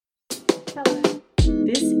Hello.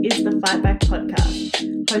 This is the Fight Back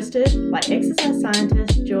podcast, hosted by exercise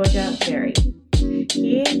scientist Georgia Berry.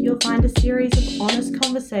 Here you'll find a series of honest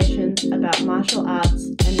conversations about martial arts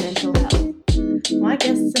and mental health. My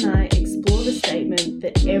guests and I explore the statement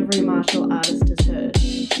that every martial artist has heard.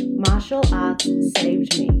 Martial arts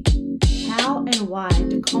saved me. How and why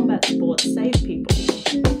do combat sports save people?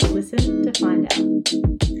 Listen to find out.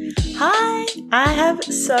 Hi, I have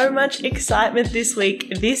so much excitement this week.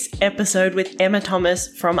 This episode with Emma Thomas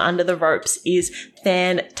from Under the Ropes is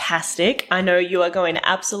fantastic. I know you are going to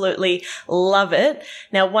absolutely love it.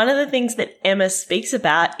 Now, one of the things that Emma speaks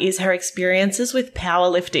about is her experiences with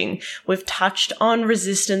powerlifting. We've touched on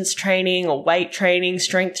resistance training or weight training,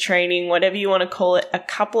 strength training, whatever you want to call it, a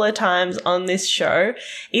couple of times on this show.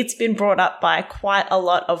 It's been brought up by quite a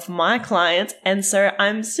lot of my clients, and so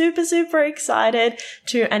I'm super excited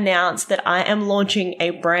to announce that I am launching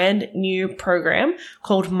a brand new program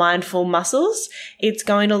called Mindful Muscles. It's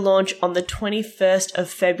going to launch on the 21st of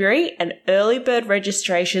February, and early bird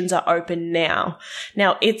registrations are open now.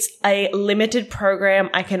 Now, it's a limited program.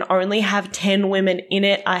 I can only have 10 women in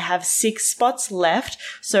it. I have 6 spots left.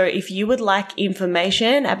 So if you would like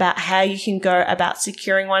information about how you can go about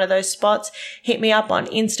securing one of those spots, hit me up on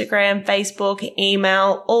Instagram, Facebook,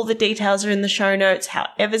 email. All the details are in the show notes,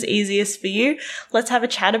 however's easiest for you. Let's have a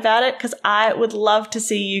chat about it because I would love to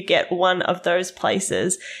see you get one of those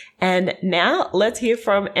places. And now let's hear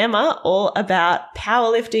from Emma all about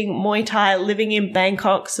powerlifting, Muay Thai, living in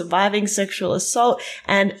Bangkok, surviving sexual assault,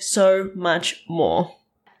 and so much more.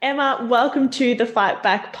 Emma, welcome to the Fight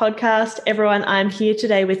Back podcast. Everyone, I'm here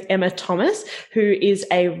today with Emma Thomas, who is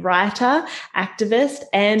a writer, activist,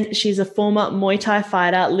 and she's a former Muay Thai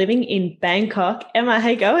fighter living in Bangkok. Emma, how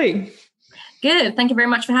you going? Good. Thank you very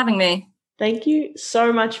much for having me. Thank you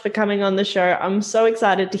so much for coming on the show. I'm so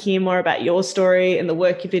excited to hear more about your story and the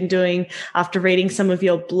work you've been doing after reading some of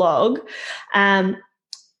your blog.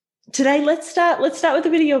 Today, let's start with a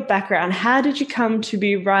bit of your background. How did you come to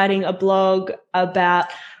be writing a blog about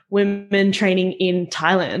women training in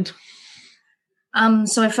Thailand?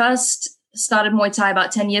 So I first started Muay Thai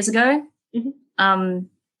about 10 years ago. Mm-hmm.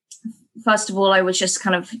 First of all, I was just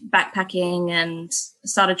kind of backpacking and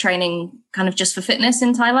started training kind of just for fitness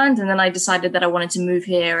in Thailand. And then I decided that I wanted to move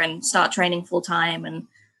here and start training full time and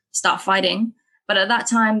start fighting. But at that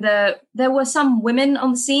time, there were some women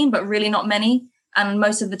on the scene, but really not many. And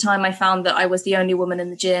most of the time I found that I was the only woman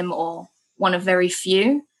in the gym or one of very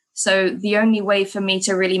few. So the only way for me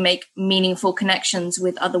to really make meaningful connections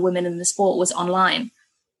with other women in the sport was online.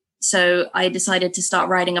 So I decided to start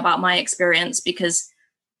writing about my experience because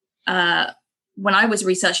when I was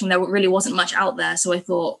researching, there really wasn't much out there. So I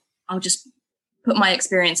thought I'll just put my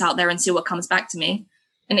experience out there and see what comes back to me.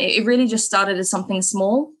 And it really just started as something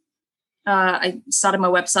small. I started my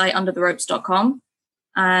website, undertheropes.com.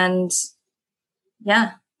 And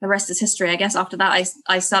yeah, the rest is history. I guess after that,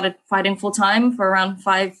 I started fighting full time for around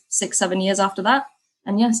 5, 6, 7 years after that.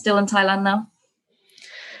 And yeah, still in Thailand now.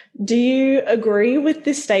 Do you agree with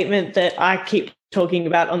this statement that I keep talking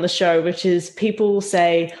about on the show, which is people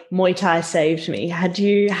say Muay Thai saved me? Had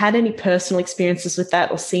you had any personal experiences with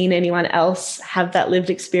that or seen anyone else have that lived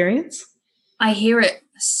experience? I hear it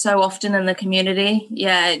so often in the community.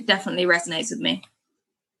 Yeah, it definitely resonates with me.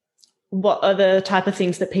 What are the type of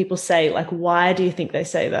things that people say? Like, why do you think they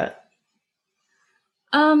say that?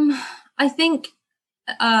 I think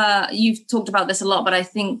you've talked about this a lot, but I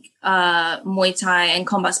think Muay Thai and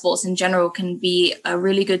combat sports in general can be a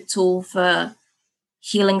really good tool for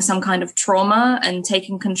healing some kind of trauma and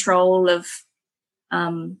taking control of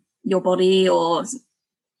your body or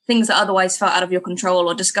things that otherwise felt out of your control,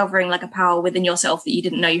 or discovering like a power within yourself that you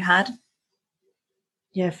didn't know you had.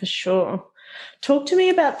 Yeah, for sure. Talk to me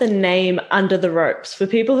about the name Under the Ropes. For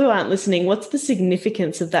people who aren't listening, what's the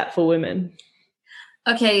significance of that for women?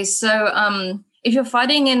 Okay, so if you're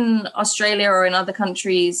fighting in Australia or in other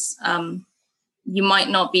countries, you might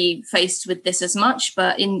not be faced with this as much,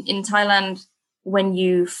 but in Thailand, when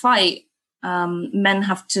you fight, men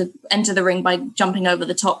have to enter the ring by jumping over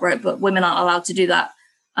the top rope, but women aren't allowed to do that.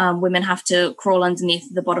 Women have to crawl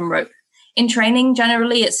underneath the bottom rope. In training,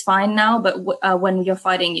 generally, it's fine now, but when you're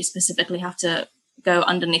fighting, you specifically have to go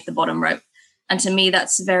underneath the bottom rope. And to me,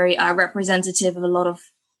 that's very representative of a lot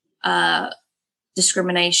of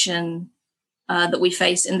discrimination that we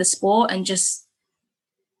face in the sport, and just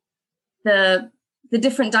the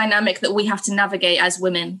different dynamic that we have to navigate as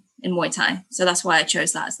women in Muay Thai. So that's why I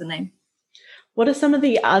chose that as the name. What are some of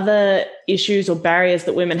the other issues or barriers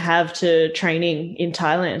that women have to training in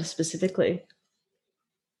Thailand specifically?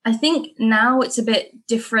 I think now it's a bit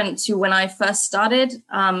different to when I first started.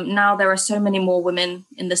 Now there are so many more women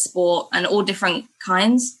in the sport and all different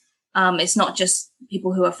kinds. It's not just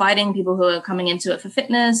people who are fighting, people who are coming into it for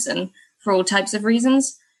fitness and for all types of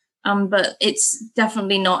reasons. But it's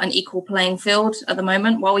definitely not an equal playing field at the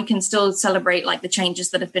moment. While we can still celebrate like the changes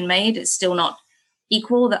that have been made, it's still not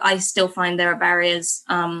equal. That I still find there are barriers.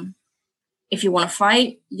 If you want to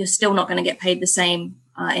fight, you're still not going to get paid the same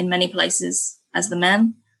in many places as the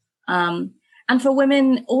men. And for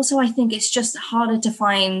women also, I think it's just harder to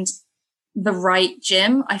find the right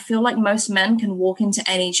gym. I feel like most men can walk into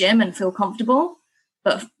any gym and feel comfortable.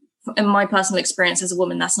 But in my personal experience as a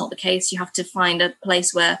woman, that's not the case. You have to find a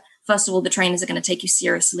place where, first of all, the trainers are going to take you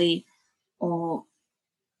seriously, or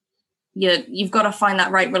you've got to find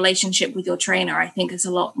that right relationship with your trainer. I think it's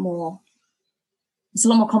a lot more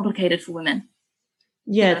complicated for women.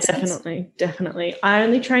 Yeah, definitely. I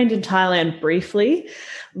only trained in Thailand briefly,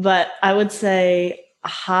 but I would say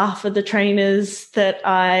half of the trainers that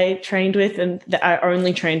I trained with, and that I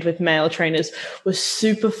only trained with male trainers, were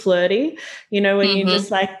super flirty. You know, when you just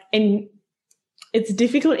like, and it's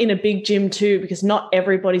difficult in a big gym too, because not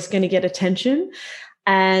everybody's going to get attention,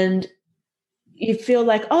 and you feel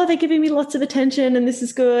like, oh, they're giving me lots of attention and this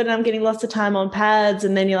is good and I'm getting lots of time on pads.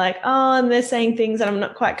 And then you're like, oh, and they're saying things that I'm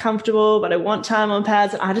not quite comfortable, but I want time on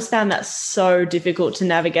pads. And I just found that so difficult to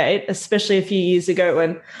navigate, especially a few years ago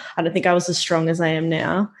when I don't think I was as strong as I am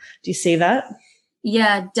now. Do you see that?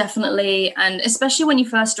 Yeah, definitely. And especially when you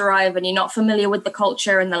first arrive and you're not familiar with the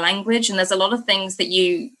culture and the language, and there's a lot of things that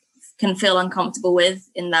you can feel uncomfortable with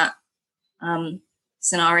in that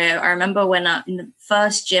scenario. I remember when in the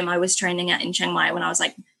first gym I was training at in Chiang Mai, when I was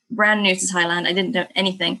like brand new to Thailand, I didn't know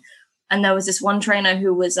anything. And there was this one trainer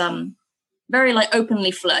who was very like openly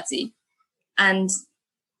flirty. And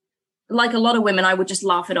like a lot of women, I would just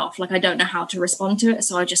laugh it off. Like, I don't know how to respond to it.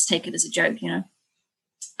 So I just take it as a joke, you know.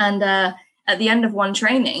 And at the end of one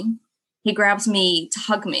training, he grabs me to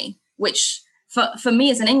hug me, which for me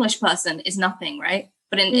as an English person is nothing, right?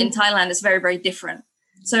 But in Thailand, it's very, very different.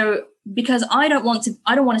 So because I don't want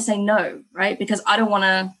to say no, right? Because I don't want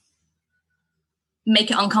to make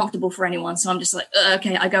it uncomfortable for anyone. So I'm just like,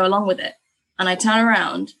 okay, I go along with it. And I turn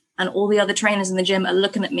around and all the other trainers in the gym are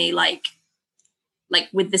looking at me like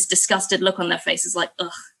with this disgusted look on their faces, like,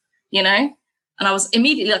 ugh, you know? And I was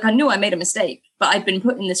immediately like, I knew I made a mistake, but I'd been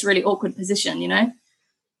put in this really awkward position, you know?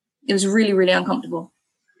 It was really, really uncomfortable.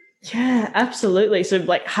 Yeah, absolutely. So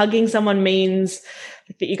like hugging someone means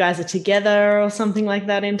that you guys are together or something like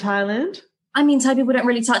that in Thailand? I mean, Thai people don't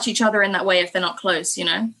really touch each other in that way if they're not close, you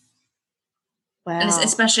know? Wow. And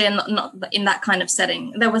especially not in that kind of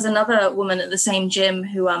setting. There was another woman at the same gym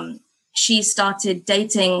who she started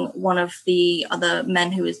dating one of the other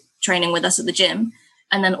men who was training with us at the gym.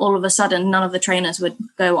 And then all of a sudden, none of the trainers would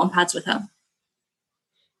go on pads with her.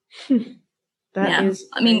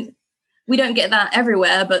 I mean, we don't get that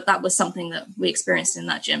everywhere, but that was something that we experienced in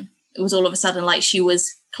that gym. It was all of a sudden like she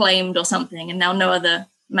was claimed or something, and now no other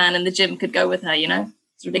man in the gym could go with her, you know?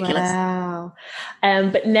 It's ridiculous. Wow.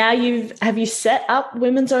 But now have you set up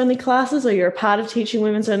women's only classes, or you're a part of teaching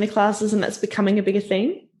women's only classes and that's becoming a bigger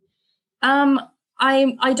thing?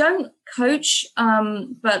 I don't coach,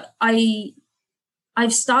 but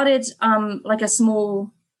I've started like a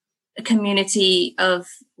small community of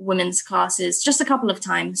women's classes just a couple of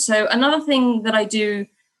times. So another thing that I do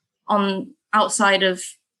on outside of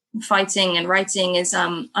fighting and writing is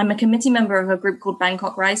I'm a committee member of a group called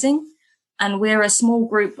Bangkok Rising, and we're a small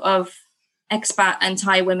group of expat and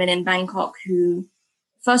Thai women in Bangkok who,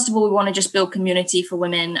 first of all, we want to just build community for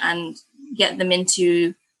women and get them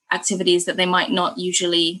into activities that they might not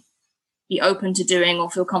usually be open to doing or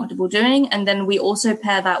feel comfortable doing. And then we also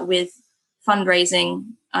pair that with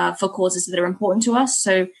fundraising for causes that are important to us.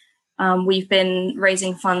 So we've been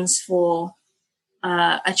raising funds for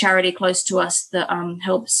a charity close to us that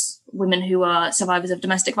helps women who are survivors of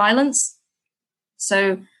domestic violence.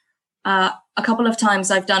 So a couple of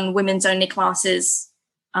times I've done women's only classes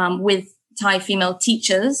with Thai female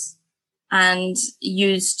teachers and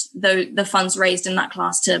used the funds raised in that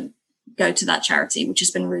class to go to that charity, which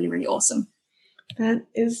has been really, really awesome. That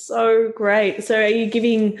is so great. So are you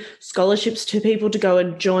giving scholarships to people to go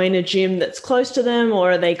and join a gym that's close to them,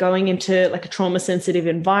 or are they going into like a trauma sensitive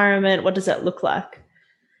environment? What does that look like?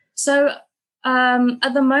 So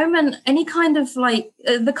at the moment, any kind of like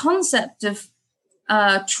the concept of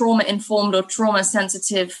trauma informed or trauma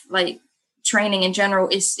sensitive like training in general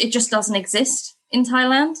it just doesn't exist in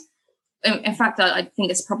Thailand. In fact, I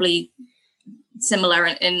think it's probably similar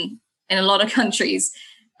in a lot of countries.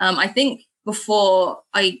 I think before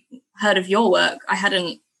I heard of your work, I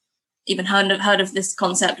hadn't even heard of this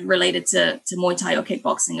concept related to Muay Thai or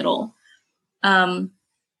kickboxing at all.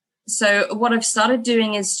 So what I've started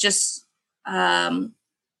doing is just the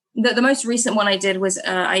most recent one I did was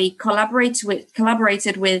I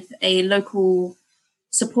collaborated with a local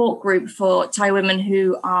support group for Thai women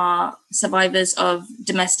who are survivors of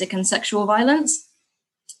domestic and sexual violence.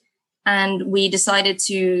 And we decided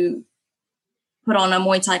to put on a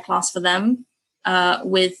Muay Thai class for them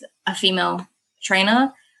with a female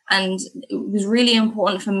trainer. And it was really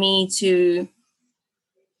important for me to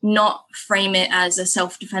not frame it as a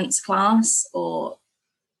self-defense class, or,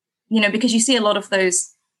 because you see a lot of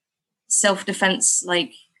those self-defense,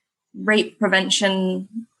 like rape prevention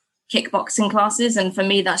kickboxing classes. And for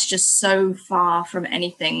me, that's just so far from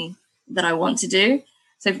anything that I want to do.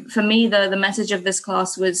 So for me, the message of this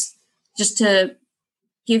class was just to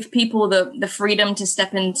give people the freedom to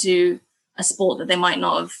step into a sport that they might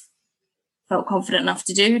not have felt confident enough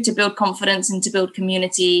to do, to build confidence and to build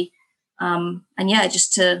community.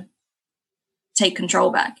 Just to take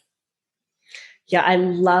control back. Yeah, I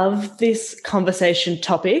love this conversation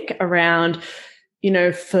topic around,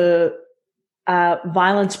 for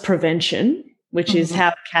violence prevention, which is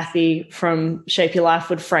how Kathy from Shape Your Life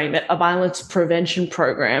would frame it. A violence prevention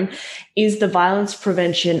program is the violence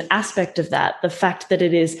prevention aspect of that, the fact that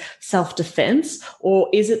it is self-defense, or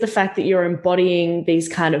is it the fact that you're embodying these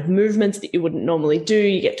kind of movements that you wouldn't normally do?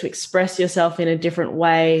 You get to express yourself in a different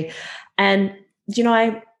way. And,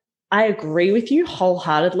 I agree with you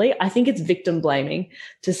wholeheartedly. I think it's victim blaming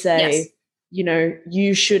to say, yes,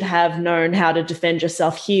 you should have known how to defend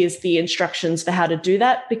yourself. Here's the instructions for how to do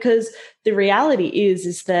that. Because the reality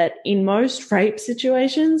is that in most rape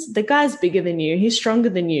situations, the guy's bigger than you. He's stronger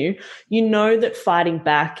than you. You know that fighting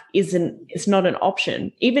back it's not an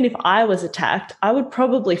option. Even if I was attacked, I would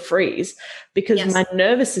probably freeze because my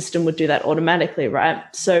nervous system would do that automatically, right?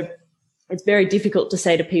 So it's very difficult to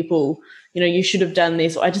say to people, you should have done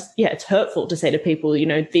this. Or it's hurtful to say to people,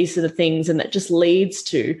 these are the things. And that just leads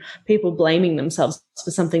to people blaming themselves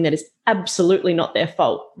for something that is absolutely not their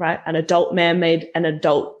fault, right? An adult man made an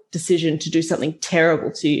adult decision to do something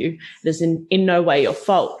terrible to you. It is in no way your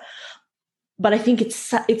fault. But I think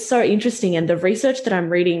it's so interesting. And the research that I'm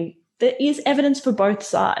reading, there is evidence for both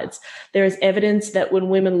sides. There is evidence that when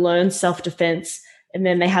women learn self-defense, and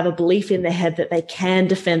then they have a belief in their head that they can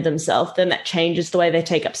defend themselves, then that changes the way they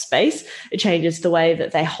take up space. It changes the way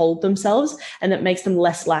that they hold themselves, and that makes them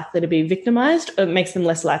less likely to be victimized, or it makes them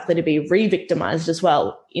less likely to be re-victimized as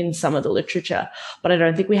well in some of the literature. But I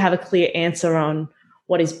don't think we have a clear answer on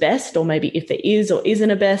what is best, or maybe if there is or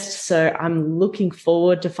isn't a best. So I'm looking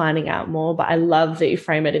forward to finding out more, but I love that you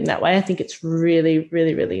frame it in that way. I think it's really,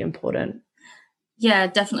 really, really important. Yeah,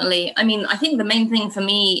 definitely. I mean, I think the main thing for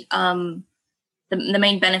me, the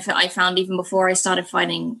main benefit I found even before I started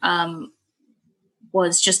fighting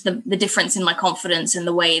was just the difference in my confidence and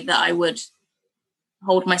the way that I would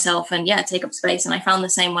hold myself and take up space. And I found the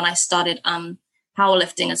same when I started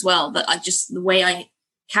powerlifting as well, that the way I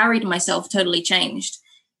carried myself totally changed.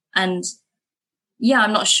 And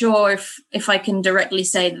I'm not sure if I can directly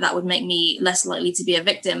say that would make me less likely to be a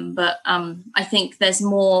victim, but I think there's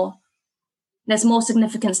more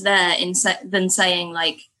significance there than saying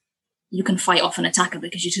like, you can fight off an attacker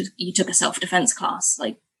because you took a self-defense class.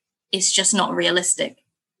 Like, it's just not realistic.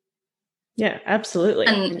 Yeah, absolutely.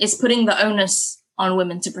 And it's putting the onus on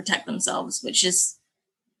women to protect themselves, which it's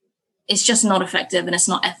just not effective and it's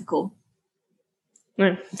not ethical.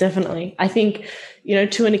 No, definitely. I think,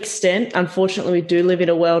 to an extent, unfortunately, we do live in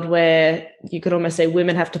a world where you could almost say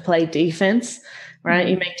women have to play defense, right?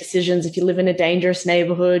 You make decisions. If you live in a dangerous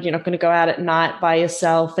neighborhood, you're not going to go out at night by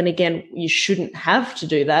yourself. And again, you shouldn't have to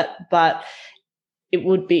do that, but it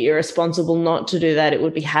would be irresponsible not to do that. It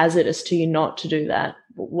would be hazardous to you not to do that.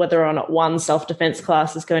 Whether or not one self-defense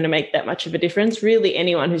class is going to make that much of a difference. Really,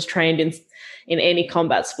 anyone who's trained in any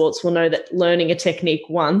combat sports will know that learning a technique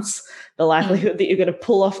once, the likelihood that you're going to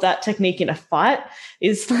pull off that technique in a fight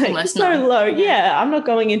is like so low. Yeah, I'm not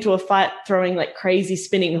going into a fight throwing like crazy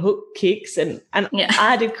spinning hook kicks. And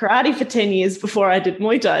I did karate for 10 years before I did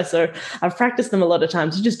Muay Thai. So I've practiced them a lot of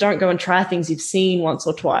times. You just don't go and try things you've seen once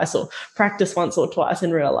or twice or practice once or twice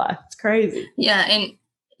in real life. It's crazy. Yeah, and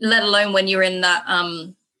let alone when you're in that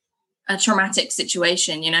a traumatic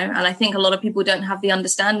situation, and I think a lot of people don't have the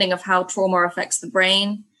understanding of how trauma affects the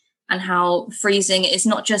brain and how freezing is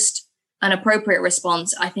not just an appropriate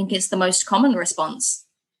response. I think it's the most common response,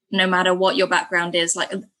 no matter what your background is.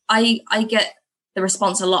 Like I get the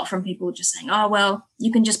response a lot from people just saying, oh, well,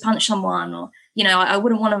 you can just punch someone, or, I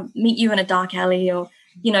wouldn't want to meet you in a dark alley, or,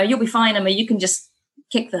 you'll be fine. I mean, you can just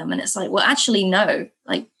kick them. And it's like, well, actually, no,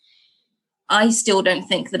 like I still don't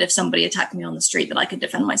think that if somebody attacked me on the street that I could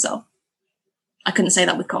defend myself. I couldn't say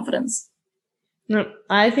that with confidence. No,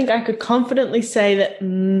 I think I could confidently say that,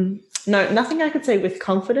 no, nothing I could say with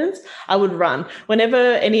confidence. I would run. Whenever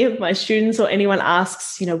any of my students or anyone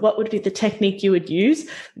asks, what would be the technique you would use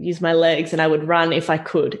my legs, and I would run if I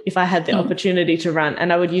could, if I had the opportunity to run,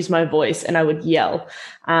 and I would use my voice and I would yell.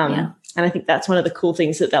 And I think that's one of the cool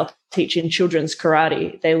things that they'll teach in children's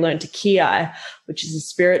karate. They learn to ki, which is a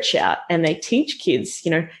spirit shout, and they teach kids,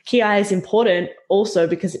 ki is important also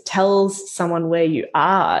because it tells someone where you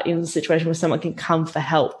are in a situation where someone can come for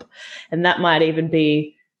help. And that might even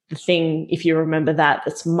be the thing, if you remember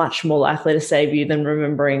that's much more likely to save you than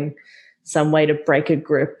remembering some way to break a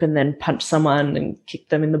grip and then punch someone and kick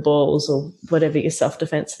them in the balls or whatever your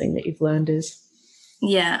self-defense thing that you've learned is.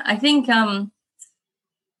 Yeah, I think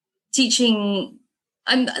teaching,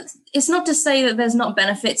 it's not to say that there's not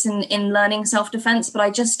benefits in learning self-defense, but I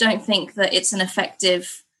just don't think that it's an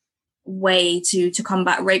effective way to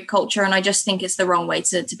combat rape culture. And I just think it's the wrong way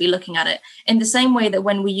to be looking at it. In the same way that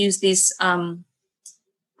when we use these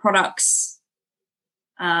products,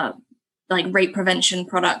 like rape prevention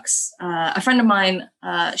products, a friend of mine,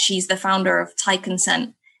 she's the founder of Thai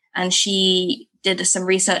Consent, and she did some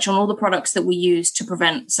research on all the products that we use to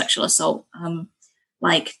prevent sexual assault,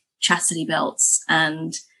 like chastity belts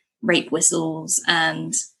and rape whistles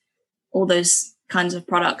and all those kinds of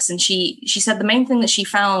products. And she said the main thing that she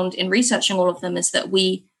found in researching all of them is that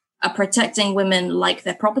we are protecting women like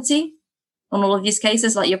their property on all of these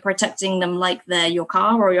cases, like you're protecting them like they're your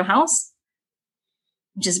car or your house,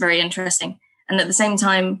 which is very interesting. And at the same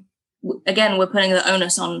time, again, we're putting the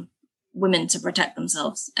onus on women to protect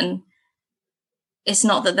themselves. And it's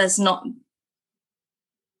not that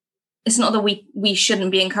we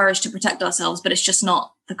shouldn't be encouraged to protect ourselves, but it's just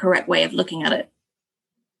not the correct way of looking at it.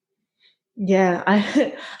 Yeah,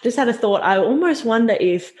 I just had a thought. I almost wonder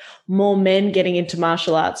if more men getting into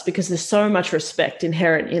martial arts, because there's so much respect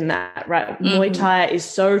inherent in that, right? Mm-hmm. Muay Thai is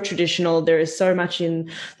so traditional. There is so much in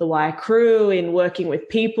the Wai Crew, in working with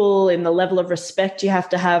people, in the level of respect you have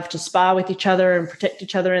to spar with each other and protect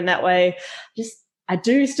each other in that way. I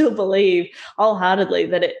do still believe wholeheartedly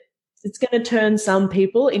that it's going to turn some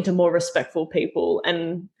people into more respectful people.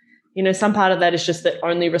 And some part of that is just that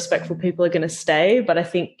only respectful people are going to stay. But I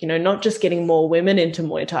think, not just getting more women into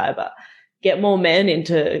Muay Thai, but get more men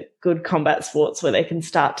into good combat sports where they can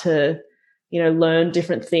start to, learn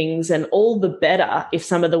different things. And all the better if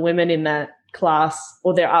some of the women in that class,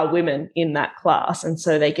 or there are women in that class, and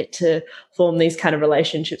so they get to form these kind of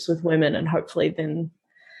relationships with women, and hopefully then,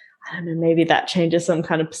 I don't know, maybe that changes some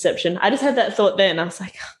kind of perception. I just had that thought then. I was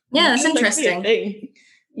like, yeah, that's interesting.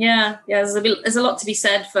 Yeah, there's a lot to be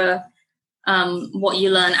said for what you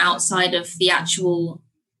learn outside of the actual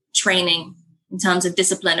training in terms of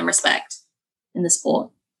discipline and respect in the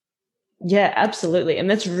sport. Yeah, absolutely. And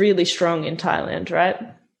that's really strong in Thailand, right?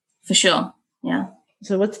 For sure, yeah.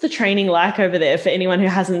 So what's the training like over there for anyone who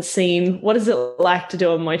hasn't seen? What is it like to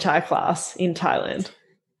do a Muay Thai class in Thailand?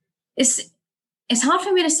 It's hard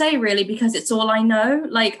for me to say, really, because it's all I know.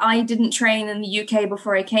 Like, I didn't train in the UK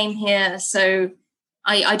before I came here, so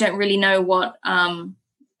I don't really know what a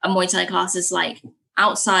Muay Thai class is like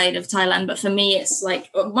outside of Thailand. But for me, it's like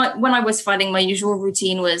when I was fighting, my usual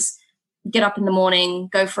routine was get up in the morning,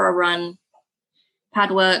 go for a run,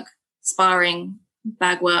 pad work, sparring,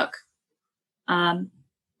 bag work,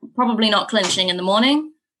 probably not clinching in the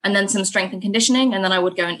morning, and then some strength and conditioning. And then I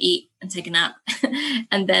would go and eat and take a nap.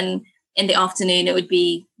 And then in the afternoon, it would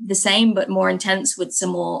be the same, but more intense with some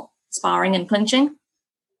more sparring and clinching.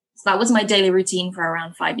 So that was my daily routine for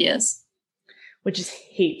around 5 years. Which is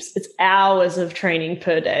heaps. It's hours of training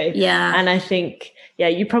per day. Yeah. And I think,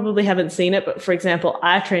 you probably haven't seen it, but for example,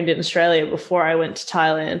 I trained in Australia before I went to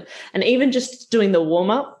Thailand. And even just doing the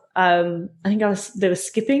warm-up, I think there was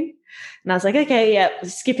skipping. And I was like, okay,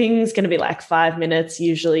 skipping is going to be like 5 minutes,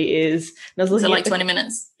 usually is. And I was looking like 20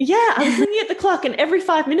 minutes. Yeah, I was looking at the clock, and every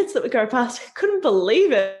 5 minutes that would go past, I couldn't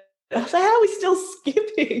believe it. I was like, how are we still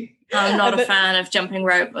skipping? I'm not a fan of jumping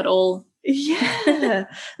rope at all. Yeah,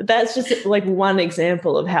 that's just like one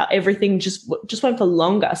example of how everything just went for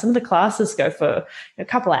longer. Some of the classes go for a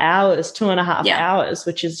couple of hours, 2.5 hours,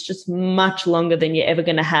 which is just much longer than you're ever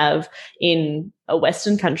going to have in a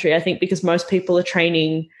Western country, I think, because most people are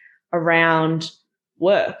training around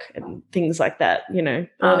work and things like that,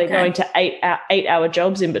 or they're going to 8-hour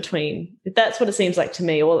jobs in between. That's what it seems like to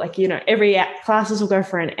me. Or like, every classes will go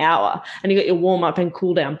for an hour, and you got your warm up and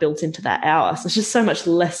cool down built into that hour. So it's just so much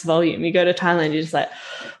less volume. You go to Thailand, you're just like,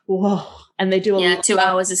 whoa. And they do 2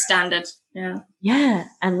 hours is standard. Yeah.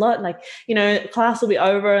 And class will be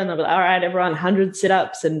over and they'll be like, all right, everyone, 100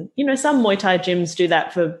 sit-ups. And, some Muay Thai gyms do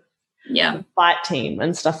that for the fight team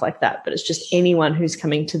and stuff like that. But it's just anyone who's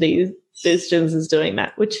coming to these gyms is doing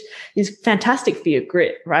that, which is fantastic for your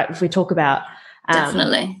grit, right? If we talk about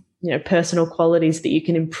definitely, personal qualities that you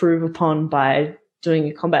can improve upon by doing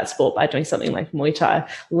a combat sport, by doing something like Muay Thai,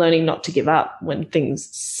 learning not to give up when things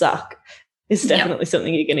suck is definitely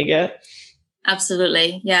something you're going to get.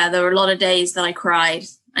 Absolutely. Yeah. There were a lot of days that I cried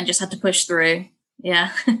and just had to push through.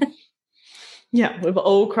 Yeah. Yeah. We've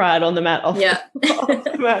all cried on the mat off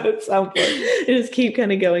the mat at some point. You just keep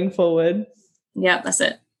kind of going forward. Yeah, that's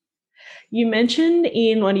it. You mentioned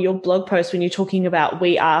in one of your blog posts when you're talking about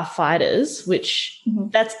We Are Fighters, which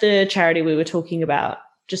that's the charity we were talking about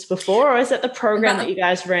just before, or is that the program that you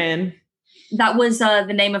guys ran? That was the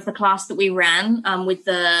name of the class that we ran with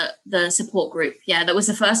the support group. Yeah, that was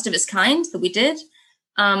the first of its kind that we did.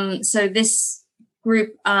 So this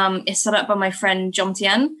group is set up by my friend Jom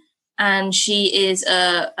Tien, and she is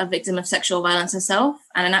a victim of sexual violence herself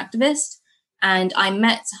and an activist. And I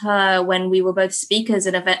met her when we were both speakers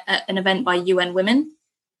at an event by UN Women,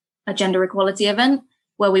 a gender equality event,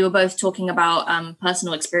 where we were both talking about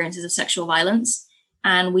personal experiences of sexual violence.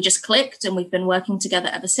 And we just clicked, and we've been working together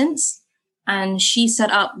ever since. And she set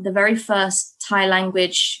up the very first Thai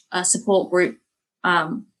language support group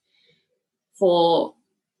for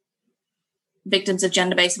victims of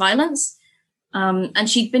gender-based violence. And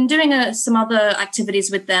she'd been doing some other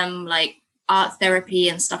activities with them, like art therapy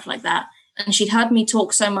and stuff like that. And she'd heard me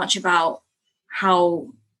talk so much about how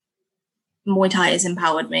Muay Thai has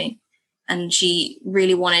empowered me. And she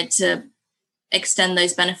really wanted to extend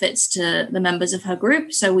those benefits to the members of her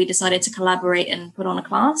group. So we decided to collaborate and put on a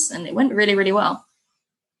class, and it went really, really well.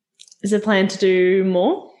 Is there a plan to do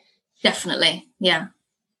more? Definitely, yeah.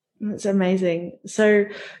 That's amazing. So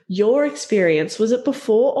your experience, was it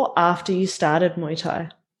before or after you started Muay Thai?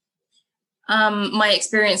 My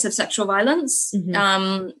experience of sexual violence,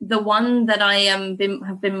 the one that I have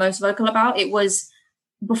been most vocal about, it was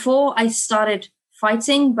before I started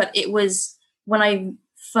fighting, but it was when I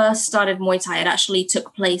first started Muay Thai. It actually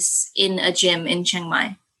took place in a gym in Chiang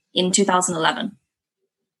Mai in 2011.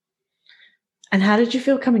 And how did you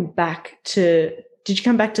feel coming back to? Did you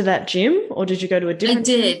come back to that gym, or did you go to a different? I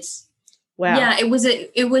did. Wow. Yeah, it was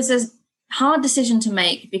a hard decision to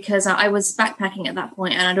make because I was backpacking at that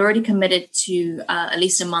point, and I'd already committed to at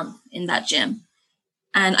least a month in that gym.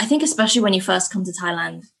 And I think especially when you first come to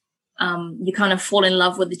Thailand, you kind of fall in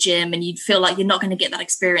love with the gym, and you feel like you're not going to get that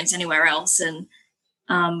experience anywhere else. And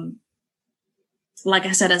like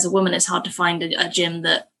I said, as a woman, it's hard to find a gym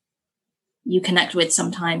that you connect with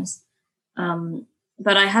sometimes.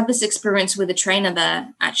 But I had this experience with a trainer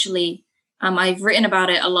there, actually. I've written about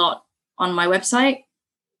it a lot on my website.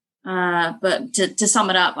 But to sum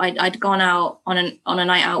it up, I'd gone out on a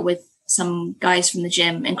night out with some guys from the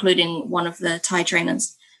gym, including one of the Thai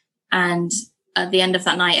trainers. And at the end of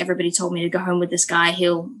that night, everybody told me to go home with this guy.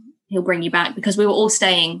 He'll bring you back, because we were all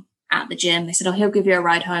staying at the gym. They said, oh, he'll give you a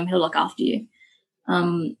ride home. He'll look after you.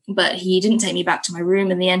 But he didn't take me back to my room.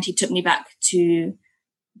 In the end, he took me back to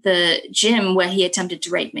the gym where he attempted to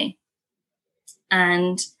rape me.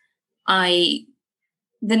 And the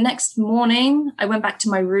next morning I went back to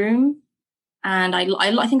my room, and I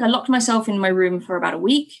think I locked myself in my room for about a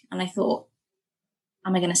week. And I thought,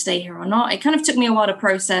 am I going to stay here or not? It kind of took me a while to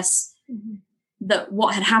process that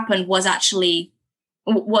what had happened was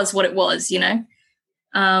what it was,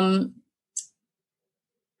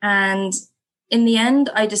 and in the end,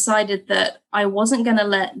 I decided that I wasn't going to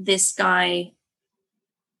let this guy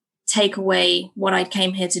take away what I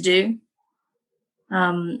came here to do.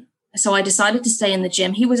 So I decided to stay in the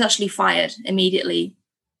gym. He was actually fired immediately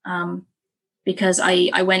because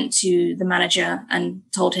I went to the manager and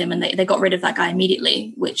told him, and they got rid of that guy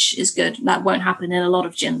immediately, which is good. That won't happen in a lot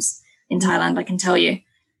of gyms in Thailand, I can tell you.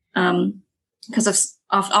 Because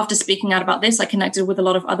after speaking out about this, I connected with a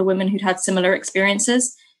lot of other women who'd had similar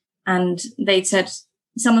experiences. And they said,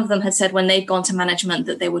 some of them had said when they'd gone to management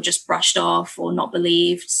that they were just brushed off or not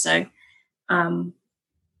believed. So I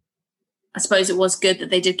suppose it was good that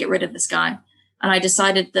they did get rid of this guy. And I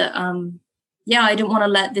decided that, I didn't want to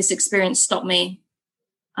let this experience stop me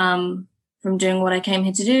from doing what I came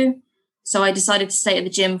here to do. So I decided to stay at the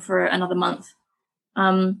gym for another month,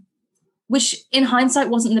 which in hindsight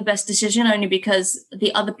wasn't the best decision, only because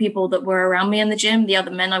the other people that were around me in the gym, the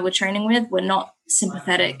other men I were training with, were not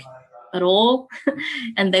sympathetic at all.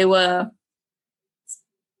 And they were,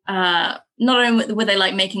 not only were they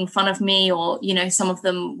like making fun of me, or, some of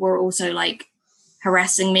them were also like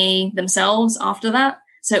harassing me themselves after that.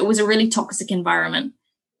 So it was a really toxic environment.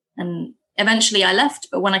 And eventually I left,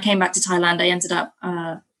 but when I came back to Thailand, I ended up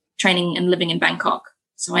training and living in Bangkok.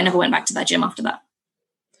 So I never went back to that gym after that.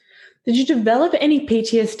 Did you develop any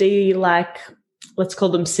PTSD, like, let's call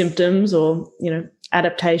them symptoms or,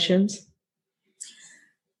 adaptations?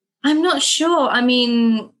 I'm not sure. I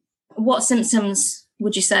mean, what symptoms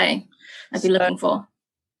would you say I'd be looking for?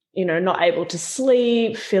 Not able to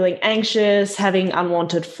sleep, feeling anxious, having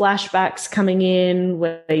unwanted flashbacks coming in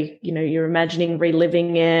where, you're imagining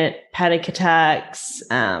reliving it, panic attacks,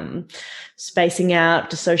 spacing out,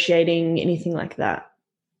 dissociating, anything like that?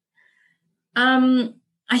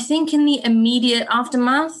 I think in the immediate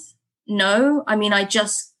aftermath, no. I mean, I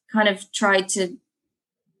just kind of tried to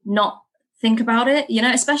not think about it,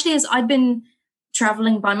 especially as I'd been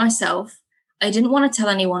traveling by myself. I didn't want to tell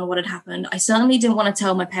anyone what had happened. I certainly didn't want to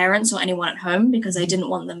tell my parents or anyone at home because I didn't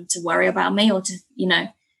want them to worry about me or to,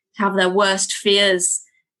 have their worst fears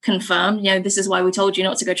confirmed. This is why we told you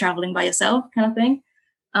not to go traveling by yourself, kind of thing.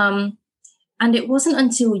 And it wasn't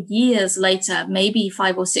until years later, maybe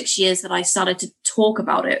 5 or 6 years, that I started to talk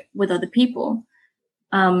about it with other people.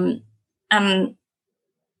 And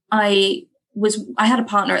I had a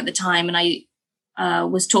partner at the time, and I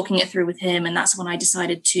was talking it through with him. And that's when I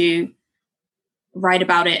decided to write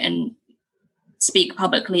about it and speak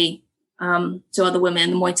publicly to other women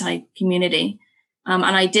in the Muay Thai community. And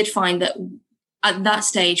I did find that at that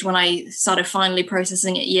stage, when I started finally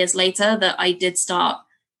processing it years later, that I did start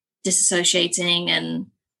disassociating, and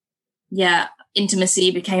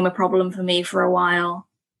intimacy became a problem for me for a while.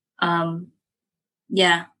 And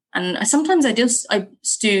sometimes I do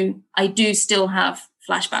still have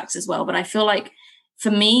flashbacks as well, but I feel like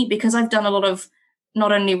for me, because I've done a lot of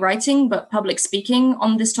not only writing but public speaking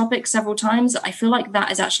on this topic several times, I feel like that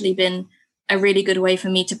has actually been a really good way for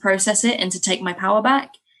me to process it and to take my power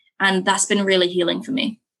back, and that's been really healing for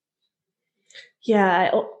me.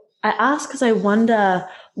 I ask because I wonder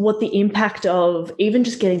what the impact of even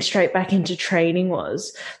just getting straight back into training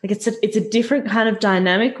was. Like, it's a different kind of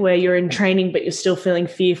dynamic where you're in training but you're still feeling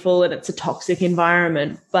fearful and it's a toxic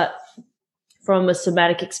environment. But from a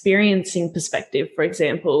somatic experiencing perspective, for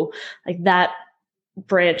example, like that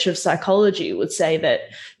branch of psychology would say that,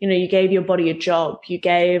 you gave your body a job, you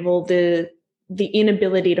gave all the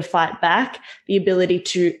inability to fight back, the ability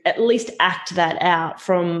to at least act that out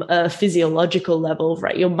from a physiological level,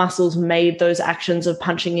 right? Your muscles made those actions of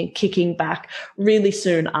punching and kicking back really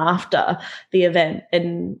soon after the event.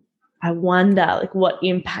 And I wonder, like, what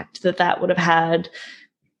impact that would have had.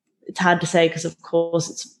 It's hard to say because, of course,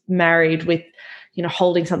 it's married with,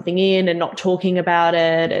 holding something in and not talking about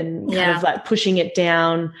it and kind of like pushing it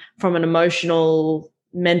down from an emotional,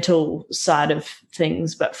 mental side of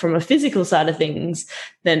things. But from a physical side of things,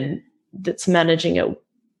 then that's managing it,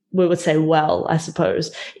 we would say, well, I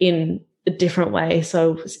suppose, in a different way.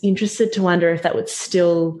 So I was interested to wonder if that would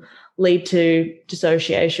still lead to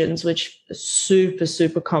dissociations, which are super,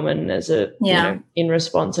 super common as in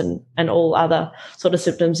response and all other sort of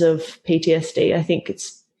symptoms of PTSD. I think it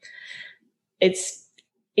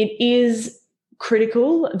is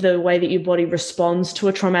critical the way that your body responds to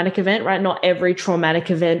a traumatic event, right? Not every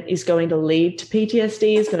traumatic event is going to lead to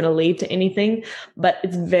PTSD, is going to lead to anything, but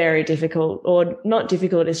it's very difficult, or not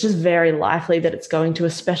difficult, it's just very likely that it's going to,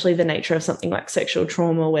 especially the nature of something like sexual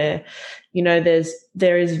trauma, where,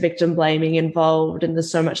 there is victim blaming involved, and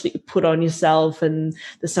there's so much that you put on yourself, and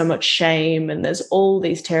there's so much shame, and there's all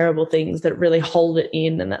these terrible things that really hold it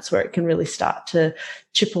in, and that's where it can really start to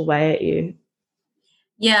chip away at you.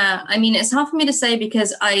 Yeah, I mean, it's hard for me to say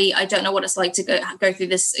because I don't know what it's like to go through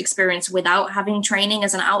this experience without having training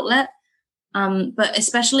as an outlet. But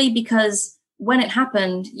especially because when it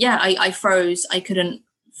happened, I froze. I couldn't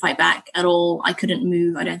fight back at all. I couldn't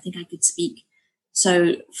move. I don't think I could speak.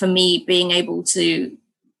 So for me, being able to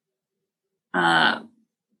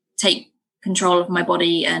take control of my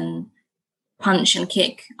body and punch and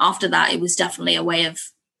kick after that, it was definitely a way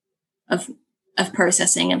of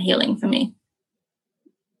processing and healing for me.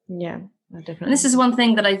 Yeah, definitely. And this is one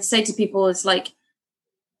thing that I say to people is, like,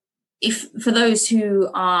 if for those who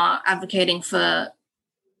are advocating for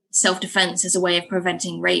self-defense as a way of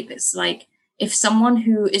preventing rape, it's like, if someone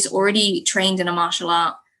who is already trained in a martial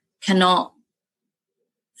art cannot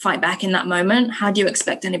fight back in that moment, how do you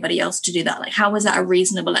expect anybody else to do that? Like, how is that a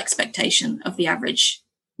reasonable expectation of the average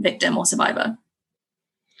victim or survivor?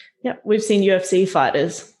 Yeah, we've seen UFC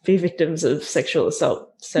fighters be victims of sexual assault.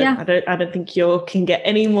 So I don't think you can get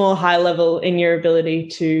any more high level in your ability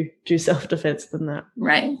to do self-defense than that.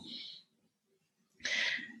 Right.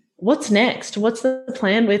 What's next? What's the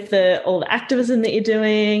plan with all the activism that you're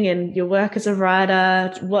doing and your work as a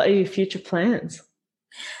writer? What are your future plans?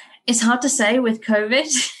 It's hard to say with COVID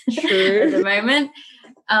at the moment.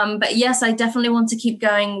 But yes, I definitely want to keep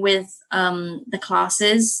going with the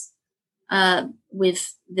classes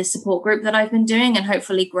with the support group that I've been doing and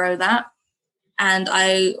hopefully grow that. And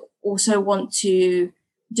I also want to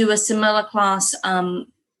do a similar class,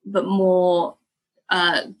 but more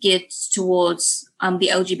geared towards the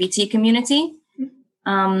LGBT community.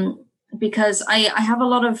 Because I have a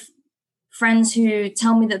lot of friends who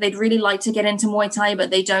tell me that they'd really like to get into Muay Thai, but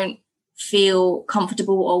they don't feel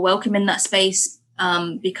comfortable or welcome in that space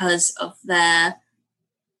because of their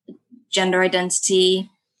gender identity.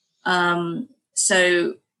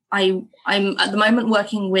 So I'm at the moment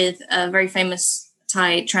working with a very famous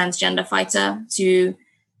Thai transgender fighter to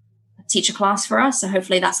teach a class for us. So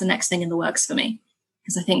hopefully that's the next thing in the works for me,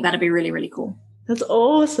 because I think that'd be really, really cool. That's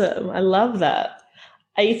awesome. I love that.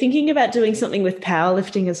 Are you thinking about doing something with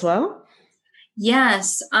powerlifting as well?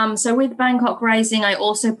 Yes. So with Bangkok Rising, I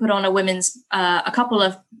also put on a couple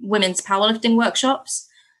of women's powerlifting workshops,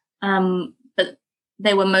 but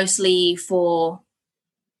they were mostly for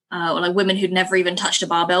like women who'd never even touched a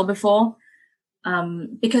barbell before.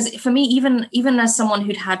 Because for me, even as someone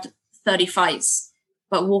who'd had 30 fights,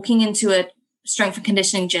 but walking into a strength and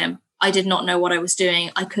conditioning gym, I did not know what I was doing.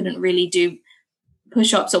 I couldn't really do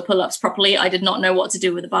push-ups or pull-ups properly. I did not know what to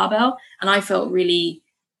do with a barbell, and I felt really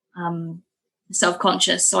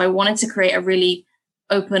self-conscious. So I wanted to create a really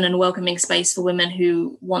open and welcoming space for women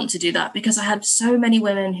who want to do that, because I had so many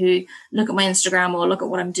women who look at my Instagram or look at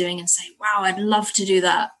what I'm doing and say, wow, I'd love to do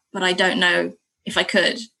that, but I don't know if I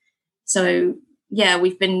could. So yeah,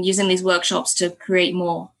 we've been using these workshops to create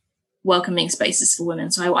more welcoming spaces for women.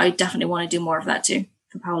 So I definitely want to do more of that too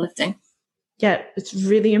for powerlifting. Yeah, it's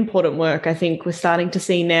really important work. I think we're starting to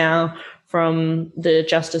see now from the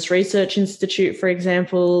Justice Research Institute, for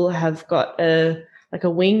example, have got a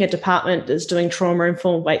department that's doing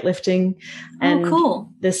trauma-informed weightlifting. And cool.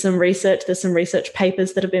 There's some research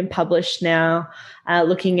papers that have been published now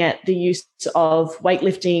looking at the use of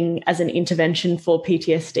weightlifting as an intervention for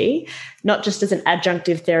PTSD, not just as an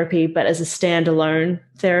adjunctive therapy, but as a standalone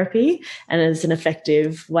therapy and as an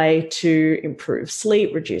effective way to improve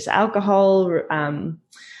sleep, reduce alcohol,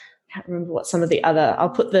 I can't remember what some of the other. I'll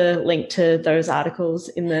put the link to those articles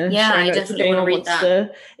in the show notes. I definitely want to read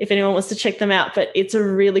that. If anyone wants to check them out. But it's a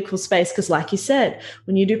really cool space because, like you said,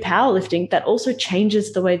 when you do powerlifting, that also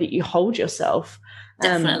changes the way that you hold yourself.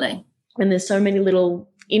 Definitely. And there's so many little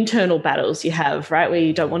internal battles you have, right, where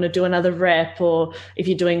you don't want to do another rep, or if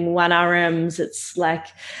you're doing 1 RMs, it's like,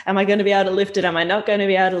 am I going to be able to lift it? Am I not going to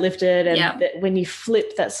be able to lift it? And when you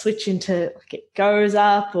flip that switch into like it goes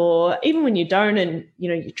up, or even when you don't and, you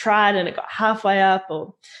know, you tried and it got halfway up,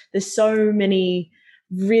 or there's so many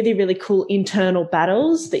really, really cool internal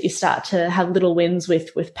battles that you start to have little wins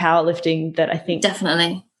with powerlifting that I think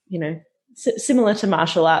definitely, you know, similar to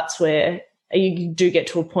martial arts where you do get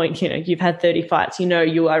to a point, you know, you've had 30 fights, you know,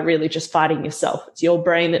 you are really just fighting yourself. It's your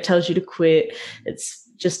brain that tells you to quit. It's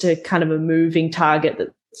just a kind of a moving target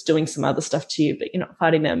that's doing some other stuff to you, but you're not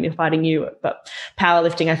fighting them, you're fighting you. But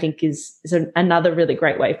powerlifting, I think, is another really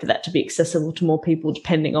great way for that to be accessible to more people,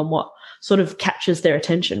 depending on what sort of captures their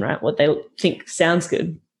attention, right? What they think sounds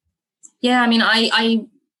good. Yeah, I mean, I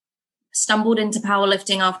stumbled into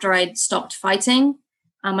powerlifting after I'd stopped fighting.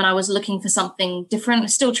 And I was looking for something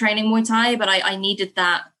different, still training Muay Thai, but I needed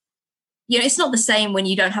that. You know, it's not the same when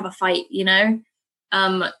you don't have a fight, you know?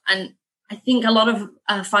 And I think a lot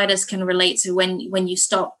of fighters can relate to when you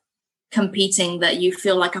stop competing, that you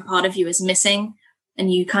feel like a part of you is missing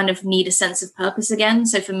and you kind of need a sense of purpose again.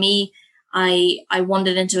 So for me, I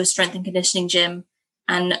wandered into a strength and conditioning gym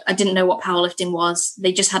and I didn't know what powerlifting was.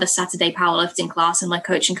 They just had a Saturday powerlifting class and my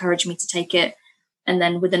coach encouraged me to take it. And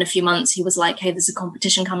then within a few months, he was like, hey, there's a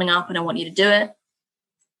competition coming up and I want you to do it.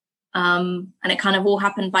 And it kind of all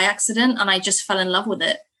happened by accident and I just fell in love with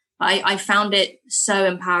it. I found it so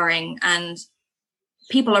empowering, and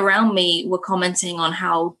people around me were commenting on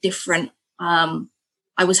how different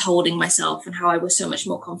I was holding myself and how I was so much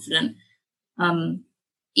more confident,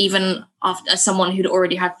 even after someone who'd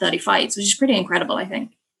already had 30 fights, which is pretty incredible, I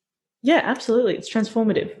think. Yeah, absolutely. It's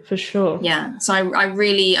transformative for sure. Yeah. So I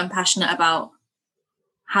really am passionate about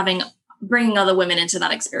bringing other women into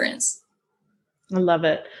that experience. I love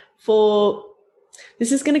it.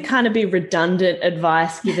 This is going to kind of be redundant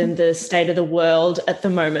advice given the state of the world at the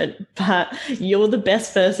moment, but you're the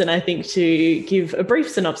best person, I think, to give a brief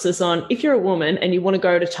synopsis on if you're a woman and you want to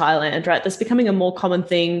go to Thailand, right? That's becoming a more common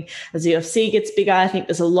thing as the UFC gets bigger. I think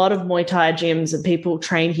there's a lot of Muay Thai gyms and people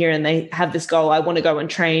train here and they have this goal, I want to go and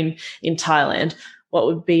train in Thailand. What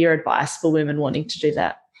would be your advice for women wanting to do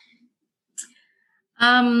that?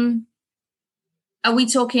 Are we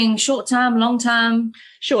talking short term, long term?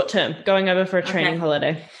 Short term, going over for a training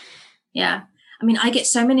holiday. Yeah. I mean, I get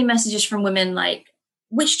so many messages from women like,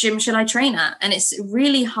 which gym should I train at? And it's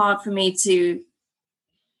really hard for me to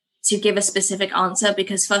give a specific answer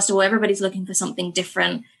because, first of all, everybody's looking for something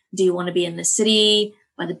different. Do you want to be in the city,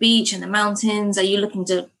 by the beach and the mountains? Are you looking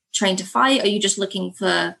to train to fight? Are you just looking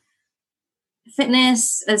for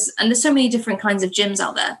fitness? And there's so many different kinds of gyms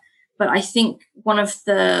out there. But I think one of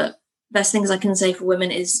the best things I can say for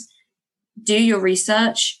women is do your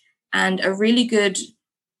research, and a really good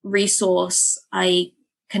resource I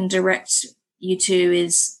can direct you to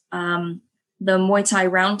is the Muay Thai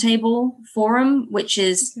Roundtable Forum, which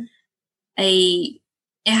is it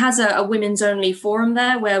has a women's only forum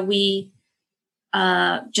there where we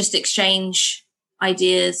just exchange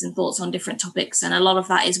ideas and thoughts on different topics. And a lot of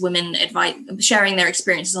that is women sharing their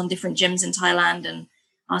experiences on different gyms in Thailand and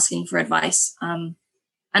asking for advice.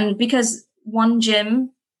 And because one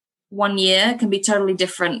gym, 1 year can be totally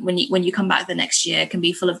different when you come back the next year. It can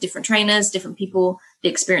be full of different trainers, different people. The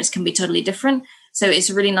experience can be totally different. So it's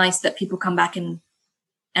really nice that people come back and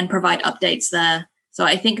provide updates there. So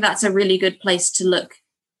I think that's a really good place to look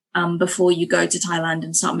before you go to Thailand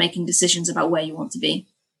and start making decisions about where you want to be.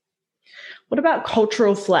 What about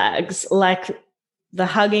cultural flags, like the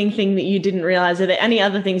hugging thing that you didn't realize? Are there any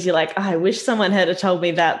other things you're like, I wish someone had told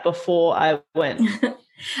me that before I went?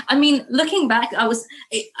 I mean, looking back,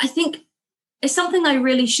 I think it's something I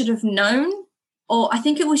really should have known, or I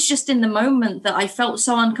think it was just in the moment that I felt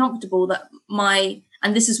so uncomfortable that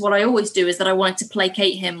and this is what I always do, is that I wanted to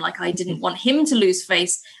placate him. Like, I didn't want him to lose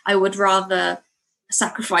face. I would rather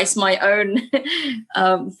sacrifice my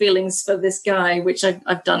own feelings for this guy, which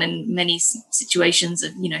I've done in many situations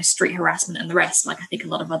of, street harassment and the rest, like I think a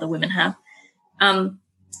lot of other women have.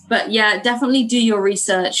 But yeah, definitely do your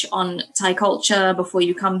research on Thai culture before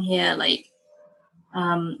you come here,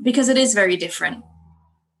 because it is very different.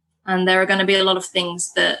 And there are going to be a lot of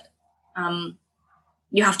things that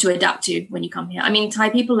you have to adapt to when you come here. I mean, Thai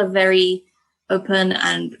people are very open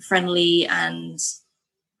and friendly and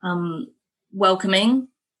welcoming.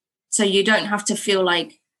 So you don't have to feel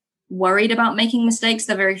worried about making mistakes.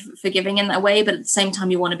 They're very forgiving in that way, but at the same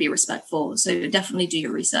time, you want to be respectful. So definitely do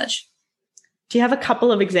your research. Do you have a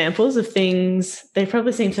couple of examples of things? They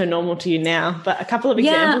probably seem so normal to you now, but a couple of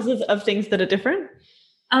examples of things that are different?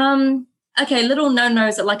 Okay, little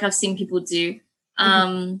no-nos that I've seen people do.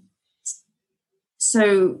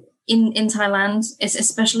 So in Thailand, it's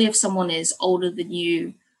especially if someone is older than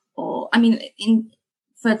you, or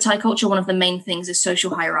for Thai culture, one of the main things is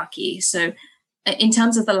social hierarchy. So in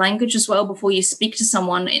terms of the language as well, before you speak to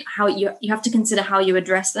someone, how you have to consider how you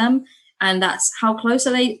address them. And that's how close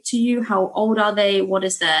are they to you? How old are they? What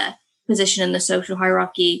is their position in the social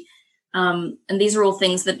hierarchy? And these are all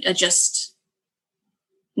things that are just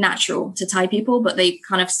natural to Thai people, but they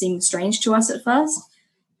kind of seem strange to us at first.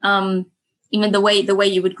 Even the way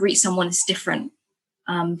you would greet someone is different,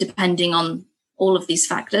 depending on all of these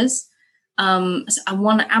factors. And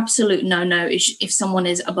one absolute no-no is if someone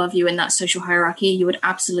is above you in that social hierarchy, you would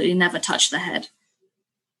absolutely never touch their head.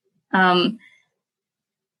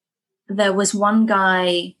 There was one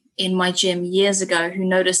guy in my gym years ago who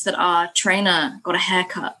noticed that our trainer got a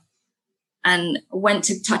haircut and went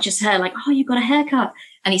to touch his hair like, oh, you got a haircut.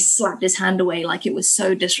 And he slapped his hand away like it was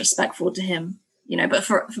so disrespectful to him, but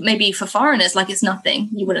for maybe for foreigners, it's nothing.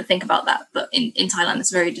 You wouldn't think about that. But in Thailand,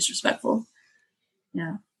 it's very disrespectful.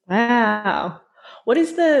 Yeah. Wow. What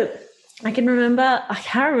is I can't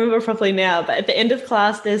remember properly now, but at the end of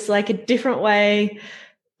class, there's a different way.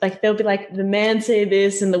 There'll be the men say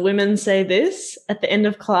this and the women say this at the end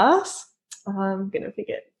of class. Oh, I'm going to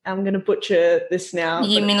forget. I'm going to butcher this now.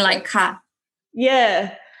 You mean ka?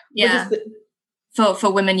 Yeah. Yeah.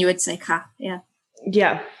 For women, you would say ka. Yeah.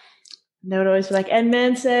 Yeah. They would always be and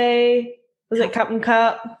men say, was it cup and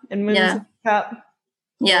cup? And women say cup?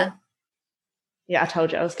 Yeah. Yeah, I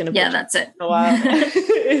told you I was going to butcher. Yeah, that's it. A while.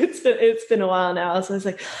 It's been a while now. So I was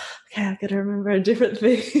okay, I've got to remember a different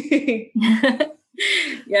thing.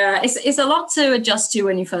 Yeah, it's a lot to adjust to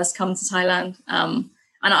when you first come to Thailand. And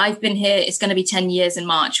I've been here, it's going to be 10 years in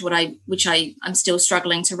March, which I'm still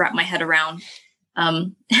struggling to wrap my head around.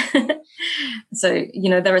 So,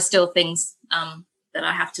 there are still things that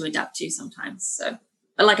I have to adapt to sometimes. So,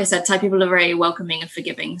 but like I said, Thai people are very welcoming and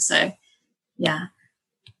forgiving. So, yeah,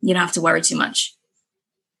 you don't have to worry too much.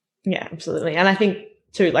 Yeah, absolutely. And I think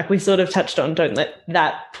too, we sort of touched on, don't let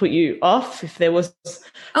that put you off. If there was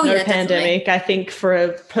no pandemic, definitely. I think for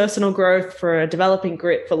a personal growth, for a developing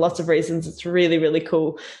grit, for lots of reasons, it's really, really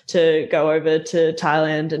cool to go over to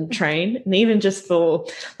Thailand and train. And even just for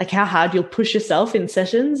how hard you'll push yourself in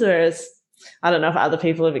sessions, whereas I don't know if other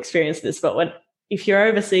people have experienced this, but if you're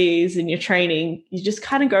overseas and you're training, you just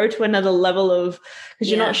kind of go to another level of, because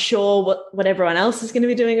you're not sure what everyone else is going to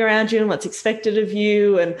be doing around you and what's expected of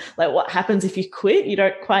you, and like what happens if you quit. You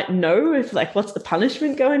don't quite know if like what's the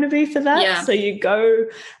punishment going to be for that. Yeah. So you go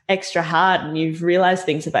extra hard and you've realized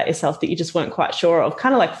things about yourself that you just weren't quite sure of.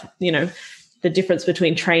 Kind of like, you know, the difference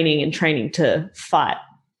between training and training to fight.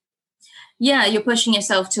 Yeah, you're pushing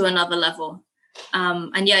yourself to another level.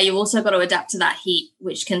 And yeah, you've also got to adapt to that heat,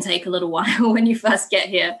 which can take a little while when you first get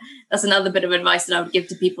here. That's another bit of advice that I would give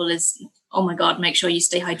to people is, oh my God, make sure you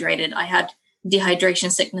stay hydrated. I had dehydration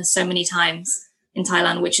sickness so many times in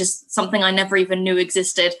Thailand, which is something I never even knew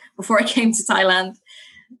existed before I came to Thailand.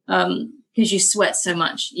 Because you sweat so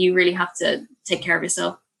much. You really have to take care of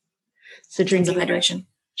yourself. So drinking hydration.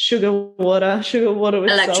 Sugar water with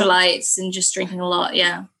electrolytes salt. And just drinking a lot.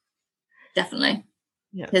 Yeah, definitely.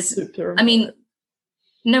 Yeah, because I mean,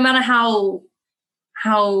 no matter how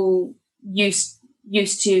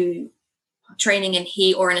used to training in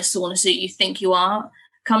heat or in a sauna suit you think you are,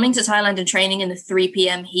 coming to Thailand and training in the 3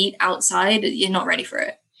 p.m. heat outside, you're not ready for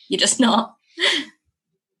it. You're just not.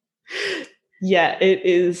 Yeah, it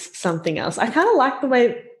is something else. I kind of like the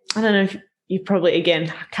way, I don't know if you probably,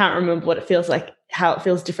 again, can't remember what it feels like, how it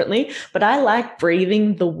feels differently, but I like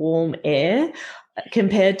breathing the warm air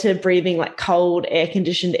compared to breathing like cold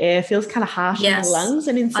air-conditioned air. It feels kind of harsh in the lungs,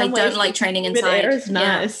 and in some ways, I don't like training inside. Air is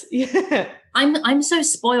nice. Yeah. I'm so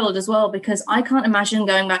spoiled as well because I can't imagine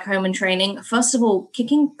going back home and training. First of all,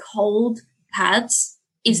 kicking cold pads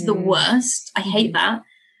is the worst. I hate that.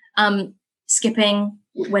 Skipping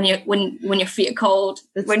when your feet are cold,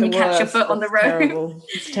 when you catch your foot on the road. Terrible.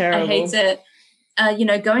 It's terrible. I hate it.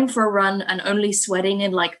 Going for a run and only sweating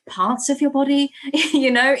in like parts of your body,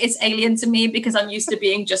 it's alien to me because I'm used to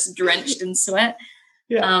being just drenched in sweat.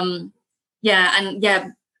 Yeah.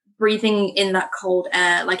 Breathing in that cold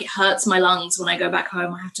air, like it hurts my lungs when I go back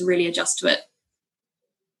home. I have to really adjust to it.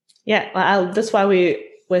 Yeah, that's why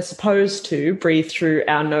we're supposed to breathe through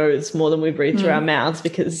our nose more than we breathe through our mouths,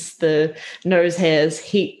 because the nose hairs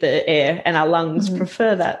heat the air and our lungs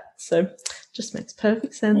prefer that. So just makes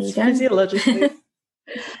perfect sense physiologically.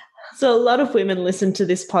 So a lot of women listen to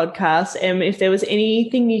this podcast. If there was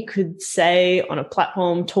anything you could say on a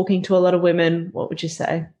platform talking to a lot of women, what would you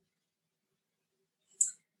say?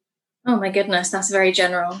 Oh my goodness, that's very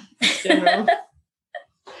general.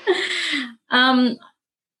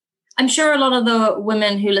 I'm sure a lot of the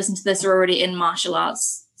women who listen to this are already in martial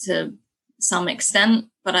arts to some extent,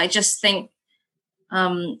 but I just think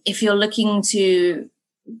if you're looking to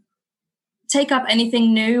take up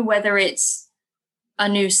anything new, whether it's a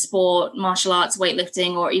new sport, martial arts,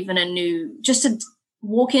 weightlifting, or even just to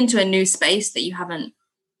walk into a new space that you haven't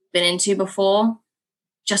been into before,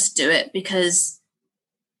 just do it, because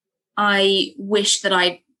I wish that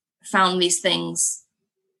I found these things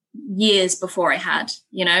years before I had,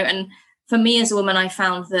 and for me as a woman, I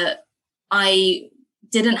found that I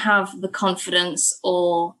didn't have the confidence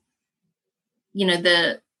or,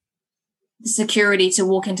 the security to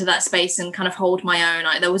walk into that space and kind of hold my own.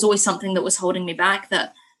 There was always something that was holding me back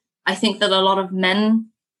that I think that a lot of men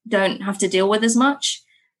don't have to deal with as much.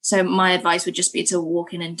 So my advice would just be to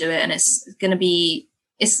walk in and do it. And it can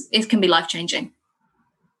be life-changing.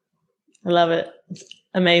 I love it. It's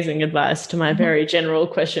amazing advice to my very general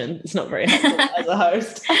question. It's not very helpful as a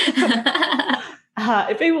host.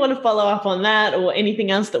 If people want to follow up on that or anything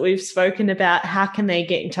else that we've spoken about, how can they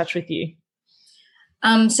get in touch with you?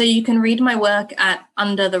 So you can read my work at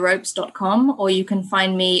undertheropes.com, or you can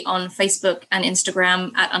find me on Facebook and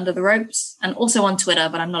Instagram at Under the Ropes, and also on Twitter,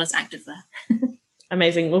 but I'm not as active there.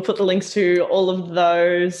 Amazing. We'll put the links to all of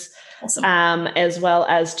those. Awesome. As well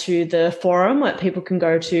as to the forum that people can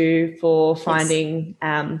go to for finding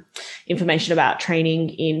information about training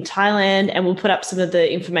in Thailand. And we'll put up some of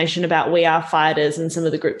the information about We Are Fighters and some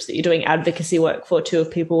of the groups that you're doing advocacy work for too, if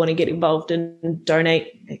people want to get involved and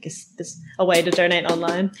donate. I guess there's a way to donate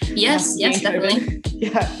online. Yes, definitely.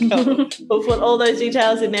 Yeah, cool. We'll put all those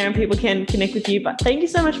details in there and people can connect with you. But thank you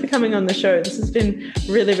so much for coming on the show. This has been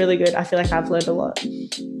really, really good. I feel like I've learned a lot.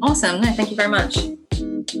 Awesome. No, thank you very much.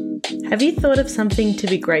 Have you thought of something to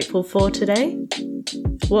be grateful for today?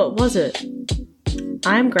 What was it?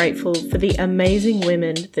 I'm grateful for the amazing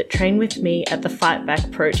women that train with me at the Fight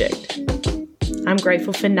Back Project. I'm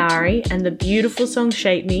grateful for Nari and the beautiful song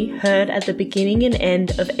Shape Me, heard at the beginning and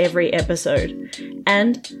end of every episode.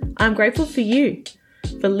 And I'm grateful for you,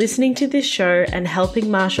 for listening to this show and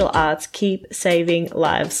helping martial arts keep saving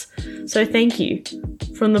lives. So thank you,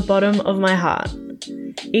 from the bottom of my heart.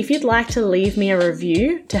 If you'd like to leave me a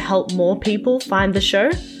review to help more people find the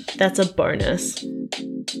show, that's a bonus.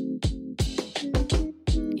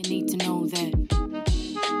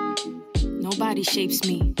 nobody shapes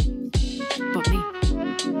me but me.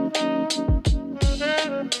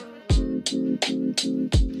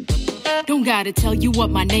 Don't gotta tell you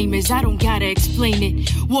what my name is, I don't gotta explain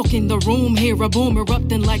it. Walk in the room, hear a boom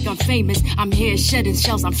erupting like I'm famous. I'm here shedding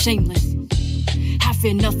shells, I'm shameless. I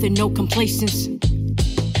fear nothing, no complacence.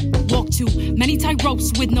 Walk too many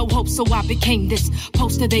tightropes with no hope, so I became this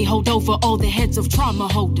poster they hold over all the heads of trauma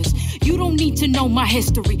holders. You don't need to know my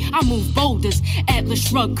history, I move boulders. Atlas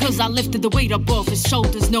shrug, cause I lifted the weight above his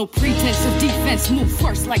shoulders. No pretense of defense, move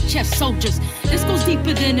first like chess soldiers. This goes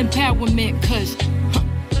deeper than empowerment, cause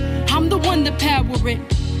I'm the one to power it.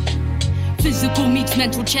 Physical meets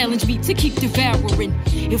mental, challenge me to keep devouring.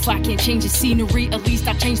 If I can't change the scenery, at least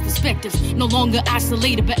I change perspectives. No longer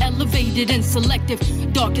isolated, but elevated and selective.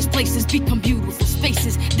 Darkest places become beautiful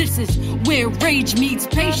spaces. This is where rage meets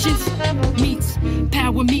patience, meets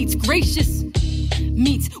power meets gracious.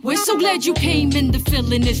 Meets, we're so glad you came and the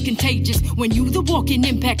feeling is contagious. When you the walking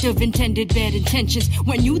impact of intended bad intentions.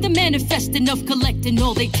 When you the manifesting of collecting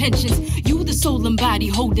all they tensions. You the soul and body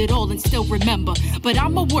hold it all and still remember. But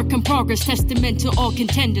I'm a work in progress, testament to all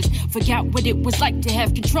contenders. Forgot what it was like to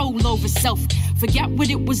have control over self. Forgot what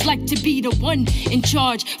it was like to be the one in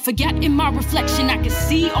charge. Forgot in my reflection I could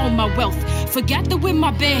see all my wealth. Forgot that with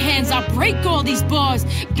my bare hands I break all these bars,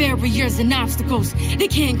 barriers and obstacles. They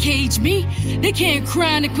can't cage me, they can't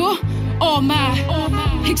chronicle all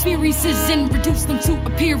my experiences and reduce them to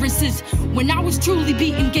appearances. When I was truly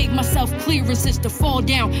beaten, gave myself clearances to fall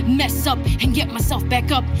down, mess up, and get myself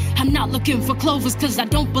back up. I'm not looking for clovers cause I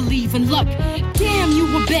don't believe in luck. Damn, you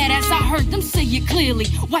were badass, I heard them say it clearly.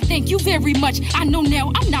 Why thank you very much, I know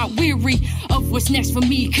now I'm not weary of what's next for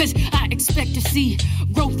me. Cause I expect to see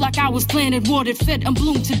growth like I was planted, watered, fed, and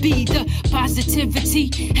bloomed to be. The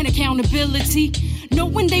positivity and accountability,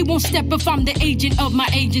 knowing they won't step if I'm the agent of my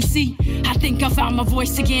agency. I think I found my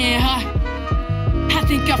voice again, huh? I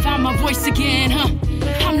think I found my voice again, huh?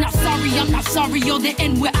 I'm not sorry, you're the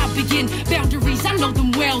end where I begin. Boundaries, I know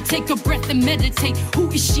them well. Take a breath and meditate. Who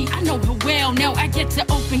is she? I know her well. Now I get to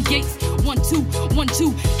open gates. 1, 2, 1,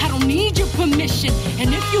 2. I don't need your permission.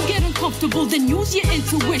 And if you get uncomfortable, then use your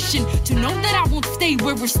intuition to know that I won't stay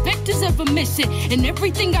where respect is ever missing. And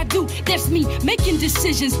everything I do, that's me making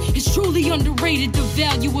decisions. It's truly underrated, the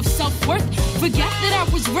value of self-worth. Forgot that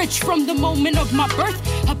I was rich from the moment of my birth.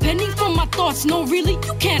 A penny for my thoughts, no really,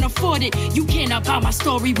 you can't afford it. You cannot buy my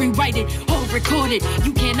story, rewrite it or record it.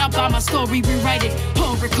 You cannot buy my story, rewrite it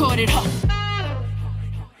or record it, huh?